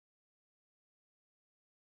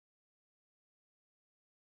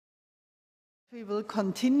We will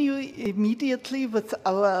continue immediately with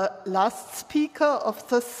our last speaker of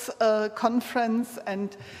this conference,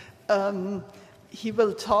 and he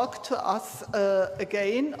will talk to us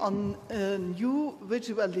again on new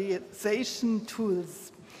visualization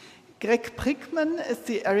tools. Greg Prickman is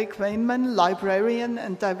the Eric Weinman Librarian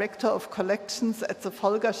and Director of Collections at the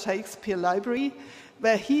Folger Shakespeare Library,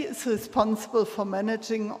 where he is responsible for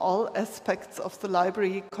managing all aspects of the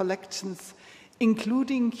library collections,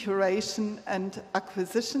 including curation and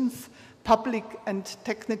acquisitions, public and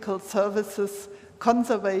technical services,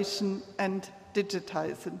 conservation, and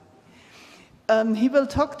digitizing. He will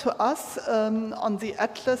talk to us on the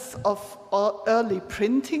Atlas of Early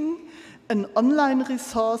Printing, an online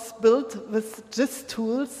resource built with GIS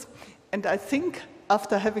tools. And I think,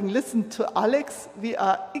 after having listened to Alex, we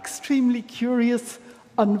are extremely curious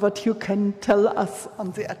on what you can tell us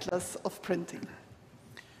on the Atlas of Printing.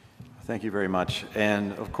 Thank you very much.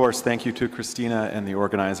 And of course, thank you to Christina and the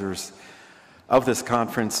organizers of this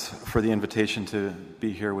conference for the invitation to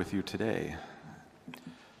be here with you today.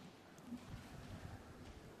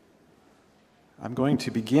 I'm going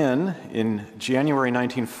to begin in January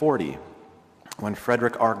 1940, when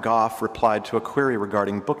Frederick Goομμ replied to a query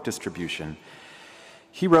regarding book distribution.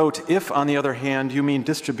 He wrote, "If, on the other hand, you mean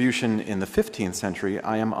distribution in the 15th century,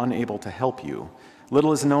 I am unable to help you.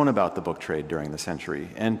 Little is known about the book trade during the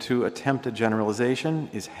century, and to attempt a generalization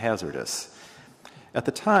is hazardous." At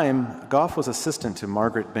the time, Goff was assistant to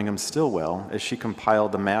Margaret Bingham Stillwell as she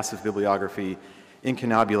compiled the massive bibliography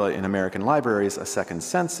Incunabula in American Libraries, a Second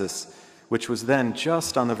Census, which was then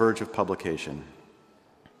just on the verge of publication.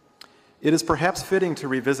 It is perhaps fitting to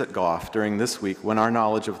revisit Goff during this week when our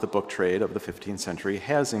knowledge of the book trade of the 15th century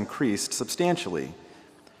has increased substantially.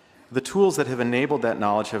 The tools that have enabled that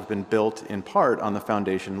knowledge have been built in part on the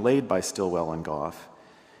foundation laid by Stillwell and Goff.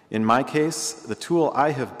 In my case, the tool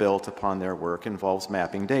I have built upon their work involves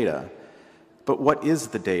mapping data. But what is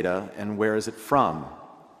the data and where is it from?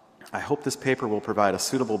 I hope this paper will provide a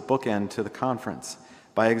suitable bookend to the conference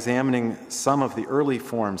by examining some of the early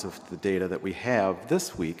forms of the data that we have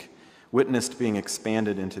this week witnessed being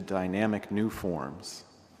expanded into dynamic new forms.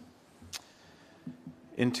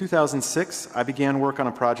 In 2006, I began work on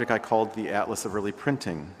a project I called the Atlas of Early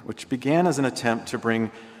Printing, which began as an attempt to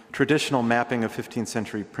bring traditional mapping of 15th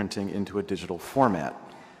century printing into a digital format.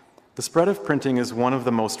 The spread of printing is one of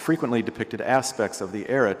the most frequently depicted aspects of the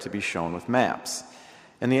era to be shown with maps,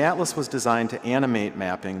 and the Atlas was designed to animate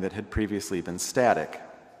mapping that had previously been static.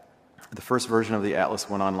 The first version of the Atlas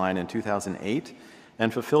went online in 2008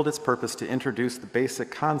 and fulfilled its purpose to introduce the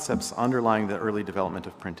basic concepts underlying the early development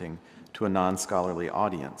of printing to a non-scholarly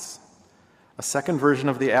audience. A second version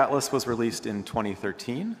of the Atlas was released in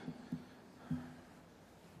 2013.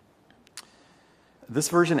 This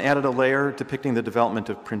version added a layer depicting the development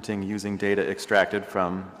of printing using data extracted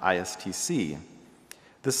from ISTC.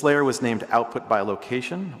 This layer was named Output by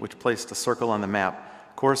Location, which placed a circle on the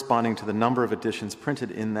map corresponding to the number of editions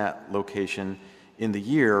printed in that location in the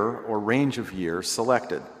year or range of years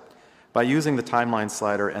selected. By using the timeline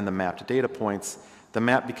slider and the mapped data points, the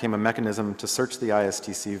map became a mechanism to search the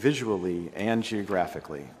ISTC visually and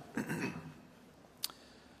geographically.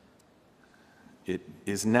 It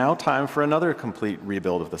is now time for another complete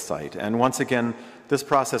rebuild of the site, and once again, this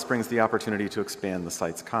process brings the opportunity to expand the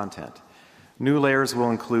site's content. New layers will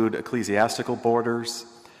include ecclesiastical borders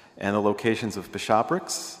and the locations of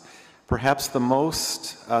bishoprics. Perhaps the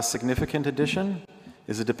most significant addition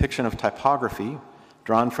is a depiction of typography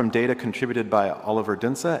drawn from data contributed by Oliver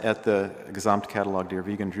Duncke at the Gesamtkatalog der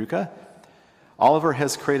Wiegendrucke. Oliver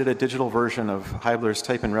has created a digital version of Heibler's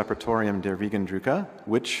Typenrepertorium der Wiegendrucke,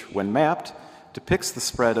 which, when mapped, depicts the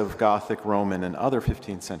spread of Gothic, Roman, and other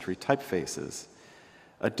 15th century typefaces.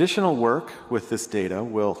 Additional work with this data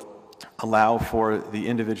will allow for the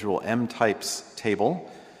individual M types table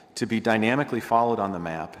to be dynamically followed on the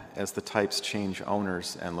map as the types change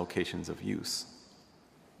owners and locations of use.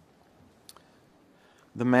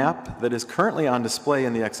 The map that is currently on display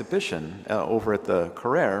in the exhibition over at the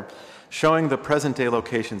Carrère, showing the present-day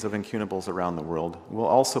locations of incunables around the world, will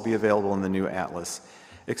also be available in the new Atlas,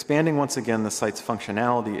 expanding once again the site's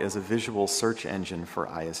functionality as a visual search engine for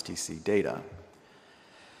ISTC data.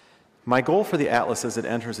 My goal for the Atlas as it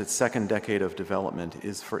enters its second decade of development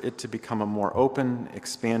is for it to become a more open,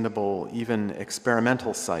 expandable, even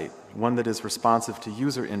experimental site, one that is responsive to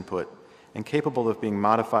user input and capable of being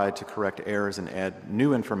modified to correct errors and add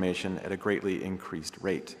new information at a greatly increased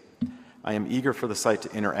rate. I am eager for the site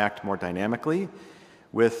to interact more dynamically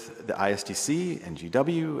with the ISTC and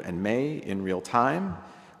GW and May in real time,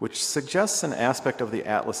 which suggests an aspect of the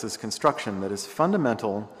Atlas's construction that is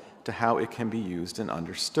fundamental to how it can be used and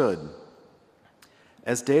understood.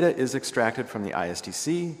 As data is extracted from the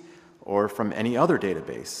ISTC or from any other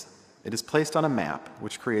database, it is placed on a map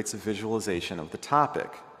which creates a visualization of the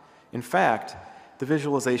topic. In fact, the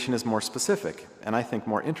visualization is more specific and I think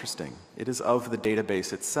more interesting. It is of the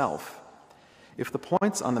database itself. If the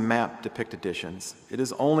points on the map depict editions, it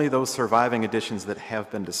is only those surviving editions that have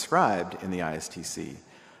been described in the ISTC,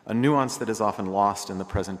 a nuance that is often lost in the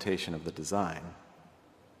presentation of the design.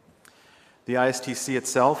 The ISTC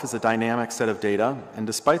itself is a dynamic set of data, and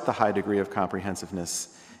despite the high degree of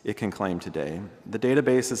comprehensiveness it can claim today, the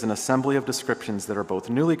database is an assembly of descriptions that are both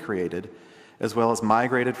newly created as well as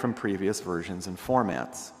migrated from previous versions and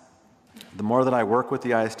formats. The more that I work with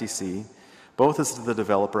the ISTC, both as the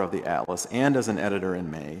developer of the atlas and as an editor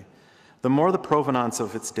in May, the more the provenance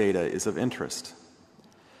of its data is of interest.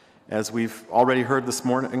 As we've already heard this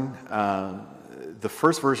morning, the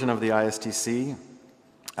first version of the ISTC,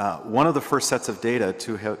 one of the first sets of data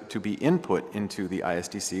to be input into the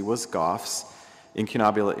ISTC was Goff's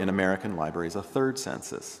Incunabula in American Libraries, a third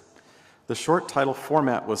census. The short title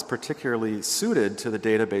format was particularly suited to the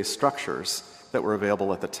database structures that were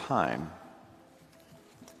available at the time.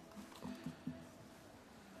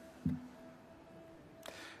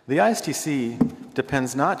 The ISTC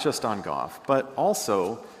depends not just on Goff, but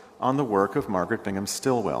also on the work of Margaret Bingham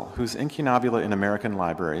Stillwell, whose Incunabula in American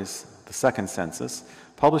Libraries, the Second Census,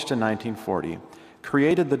 published in 1940,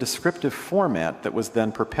 created the descriptive format that was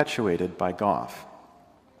then perpetuated by Goff.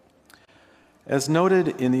 As noted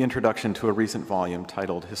in the introduction to a recent volume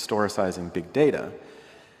titled Historicizing Big Data,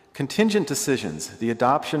 contingent decisions, the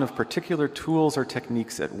adoption of particular tools or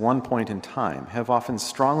techniques at one point in time, have often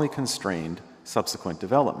strongly constrained subsequent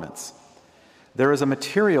developments. There is a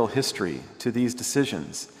material history to these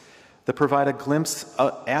decisions that provide a glimpse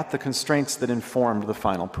at the constraints that informed the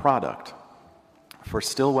final product. For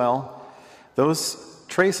Stillwell, those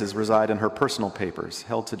traces reside in her personal papers,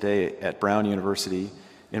 held today at Brown University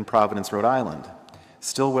in Providence, Rhode Island.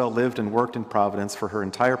 Stillwell lived and worked in Providence for her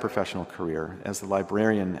entire professional career as the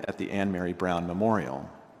librarian at the Anne Mary Brown Memorial.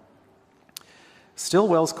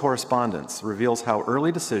 Stillwell's correspondence reveals how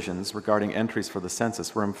early decisions regarding entries for the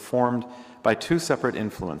census were informed by two separate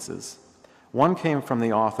influences. One came from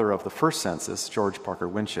the author of the first census, George Parker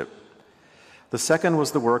Winship. The second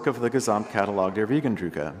was the work of the Gesamtkatalog der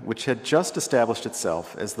Wiegendrucke, which had just established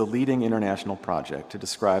itself as the leading international project to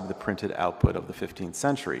describe the printed output of the 15th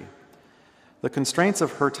century. The constraints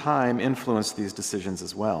of her time influenced these decisions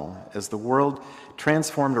as well, as the world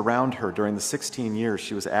transformed around her during the 16 years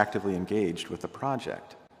she was actively engaged with the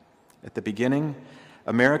project. At the beginning,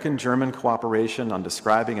 American-German cooperation on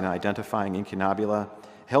describing and identifying incunabula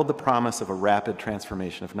held the promise of a rapid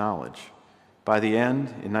transformation of knowledge. By the end,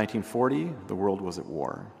 in 1940, the world was at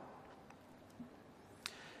war.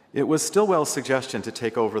 It was Stillwell's suggestion to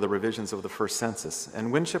take over the revisions of the first census,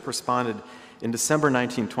 and Winship responded in December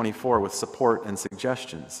 1924 with support and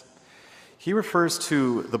suggestions. He refers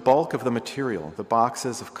to the bulk of the material, the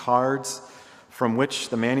boxes of cards from which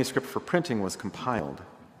the manuscript for printing was compiled.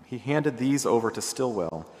 He handed these over to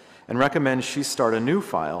Stillwell and recommends she start a new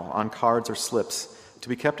file on cards or slips to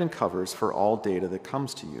be kept in covers for all data that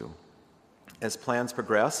comes to you. As plans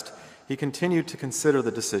progressed, he continued to consider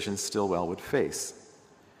the decisions Stillwell would face.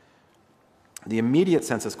 The immediate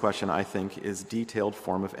census question, I think, is detailed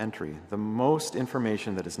form of entry, the most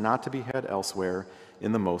information that is not to be had elsewhere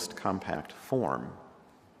in the most compact form.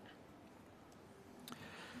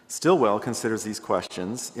 Stillwell considers these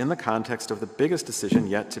questions in the context of the biggest decision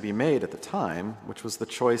yet to be made at the time, which was the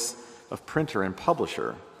choice of printer and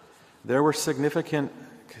publisher. There was significant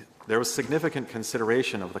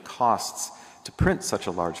consideration of the costs to print such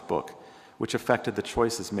a large book, which affected the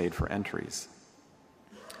choices made for entries.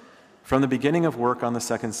 From the beginning of work on the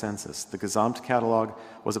Second Census, the Gesamtkatalog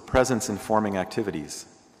was a presence in forming activities.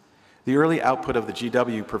 The early output of the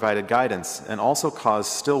GW provided guidance and also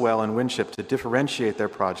caused Stillwell and Winship to differentiate their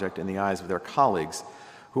project in the eyes of their colleagues,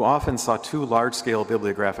 who often saw two large-scale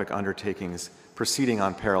bibliographic undertakings proceeding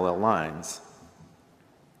on parallel lines.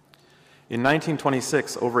 In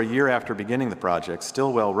 1926, over a year after beginning the project,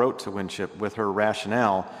 Stillwell wrote to Winship with her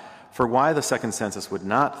rationale for why the Second Census would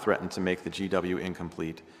not threaten to make the GW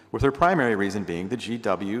incomplete, with her primary reason being the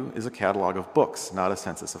GW is a catalog of books, not a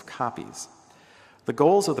census of copies. The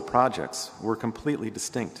goals of the projects were completely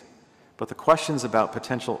distinct, but the questions about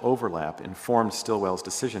potential overlap informed Stillwell's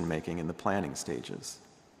decision-making in the planning stages.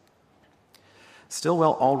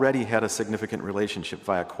 Stillwell already had a significant relationship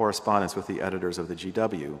via correspondence with the editors of the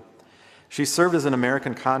GW. She served as an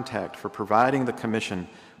American contact for providing the Commission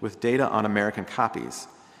with data on American copies,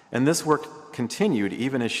 and this work continued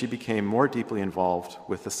even as she became more deeply involved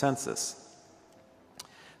with the census.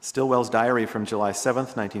 Stillwell's diary from July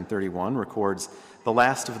 7th, 1931 records the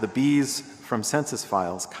last of the B's from census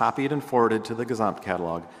files copied and forwarded to the Gesamt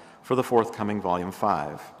catalog for the forthcoming Volume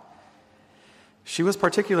 5. She was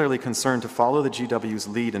particularly concerned to follow the GW's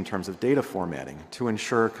lead in terms of data formatting to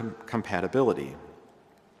ensure compatibility.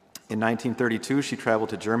 In 1932, she traveled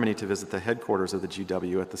to Germany to visit the headquarters of the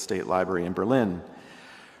GW at the State Library in Berlin.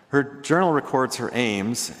 Her journal records her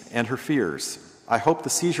aims and her fears. I hope the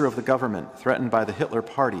seizure of the government threatened by the Hitler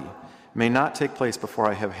Party may not take place before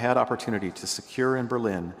I have had opportunity to secure in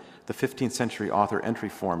Berlin the 15th century author entry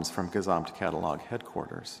forms from Gesamt catalog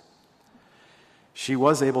headquarters. She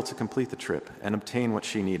was able to complete the trip and obtain what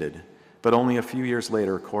she needed, but only a few years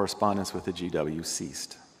later, correspondence with the GW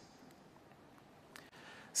ceased.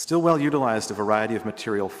 Stillwell utilized a variety of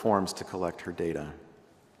material forms to collect her data.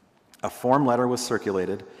 A form letter was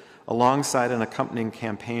circulated alongside an accompanying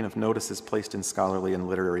campaign of notices placed in scholarly and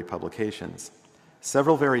literary publications.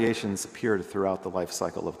 Several variations appeared throughout the life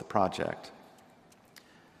cycle of the project.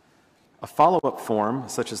 A follow-up form,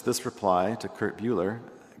 such as this reply to Kurt Buehler,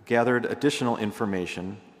 gathered additional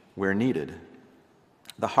information where needed.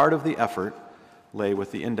 The heart of the effort lay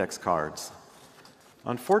with the index cards.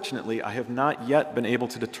 Unfortunately, I have not yet been able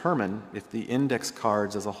to determine if the index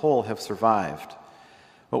cards as a whole have survived.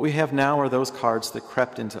 What we have now are those cards that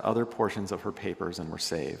crept into other portions of her papers and were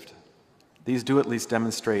saved. These do at least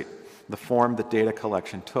demonstrate the form that data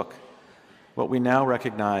collection took. What we now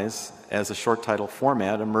recognize as a short title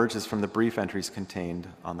format emerges from the brief entries contained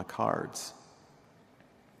on the cards.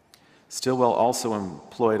 Stillwell also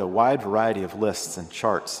employed a wide variety of lists and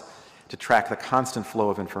charts to track the constant flow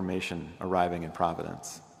of information arriving in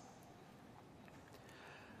Providence.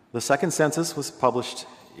 The Second Census was published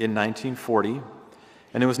in 1940,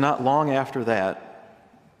 and it was not long after that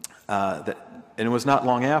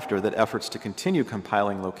efforts to continue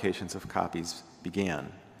compiling locations of copies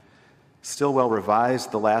began. Stillwell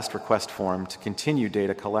revised the last request form to continue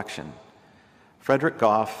data collection. Frederick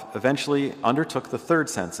Gonapraw eventually undertook the third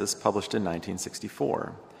census, published in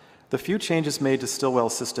 1964. The few changes made to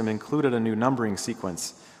Stillwell's system included a new numbering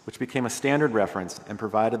sequence, which became a standard reference and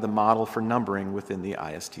provided the model for numbering within the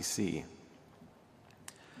ISTC.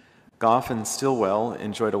 Gonapraw and Stillwell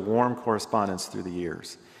enjoyed a warm correspondence through the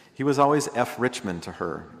years. He was always F. Richmond to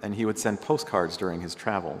her, and he would send postcards during his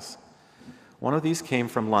travels. One of these came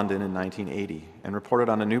from London in 1980 and reported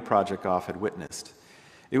on a new project Goff had witnessed.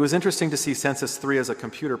 It was interesting to see Census 3 as a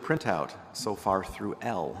computer printout so far through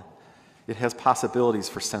L. It has possibilities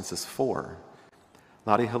for Census 4.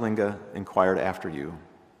 Lottie Hellinga inquired after you.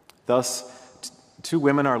 Thus, two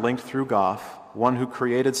women are linked through Goff, one who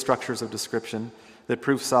created structures of description that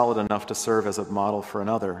proved solid enough to serve as a model for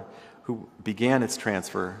another, who began its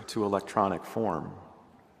transfer to electronic form.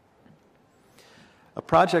 A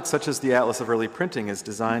project such as the Atlas of Early Printing is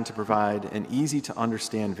designed to provide an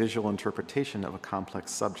easy-to-understand visual interpretation of a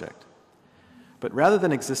complex subject. But rather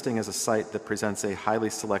than existing as a site that presents a highly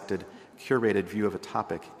selected, curated view of a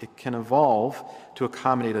topic, it can evolve to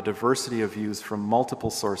accommodate a diversity of views from multiple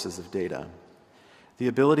sources of data. The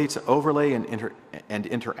ability to overlay and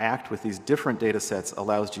interact with these different data sets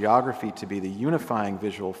allows geography to be the unifying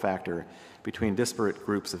visual factor between disparate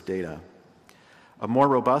groups of data. A more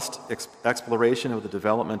robust exploration of the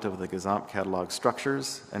development of the Gesamt catalog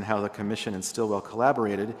structures and how the Commission and Stillwell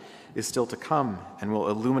collaborated is still to come and will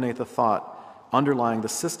illuminate the thought underlying the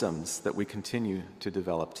systems that we continue to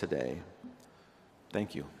develop today.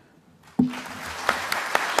 Thank you.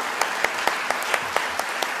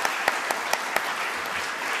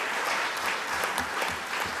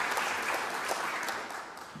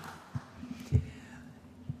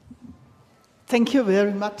 Thank you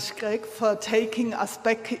very much, Greg, for taking us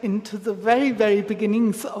back into the very, very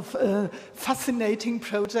beginnings of a fascinating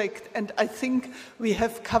project. And I think we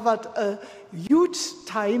have covered a huge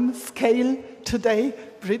time scale today,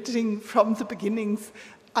 bridging from the beginnings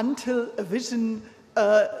until a vision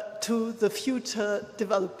to the future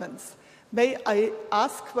developments. May I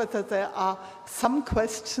ask whether there are some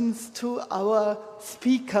questions to our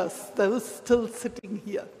speakers, those still sitting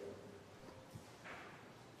here?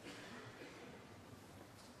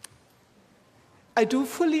 I do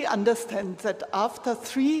fully understand that after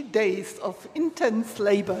 3 days of intense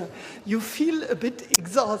labor, you feel a bit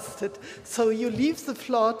exhausted. So you leave the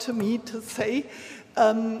floor to me to say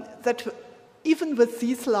that even with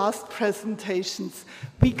these last presentations,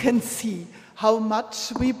 we can see how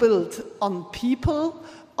much we build on people,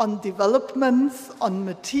 on developments, on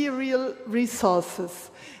material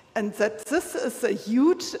resources, and that this is a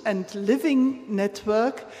huge and living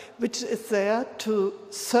network which is there to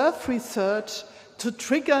serve research, to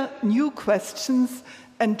trigger new questions,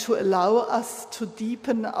 and to allow us to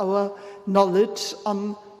deepen our knowledge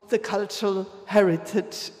on the cultural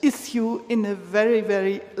heritage issue in a very,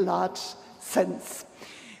 very large sense.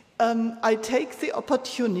 I take the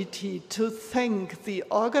opportunity to thank the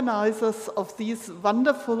organizers of these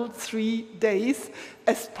wonderful 3 days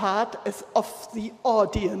as part of the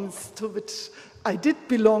audience to which I did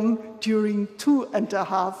belong during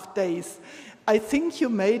 2.5 days. I think you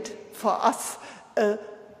made for us an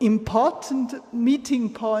important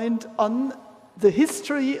meeting point on the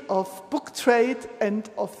history of book trade and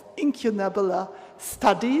of incunabula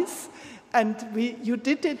studies. And you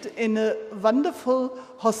did it in a wonderful,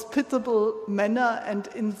 hospitable manner and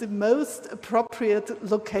in the most appropriate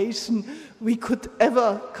location we could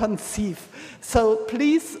ever conceive. So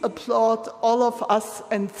please applaud all of us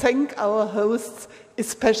and thank our hosts,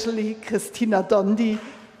 especially Christina Dondi.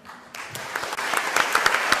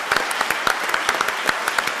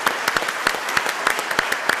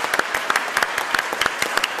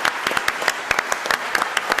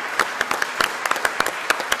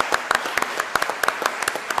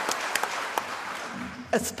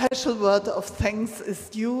 A special word of thanks is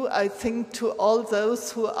due, I think, to all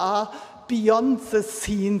those who are beyond the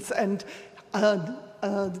scenes and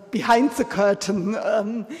behind the curtain.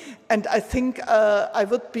 And I think I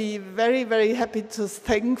would be very, very happy to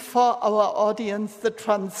thank for our audience the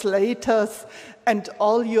translators and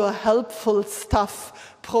all your helpful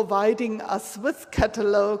staff providing us with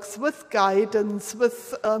catalogs, with guidance,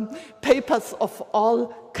 with papers of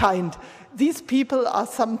all kind. These people are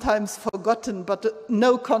sometimes forgotten, but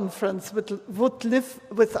no conference would live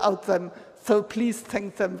without them. So please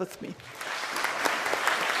thank them with me.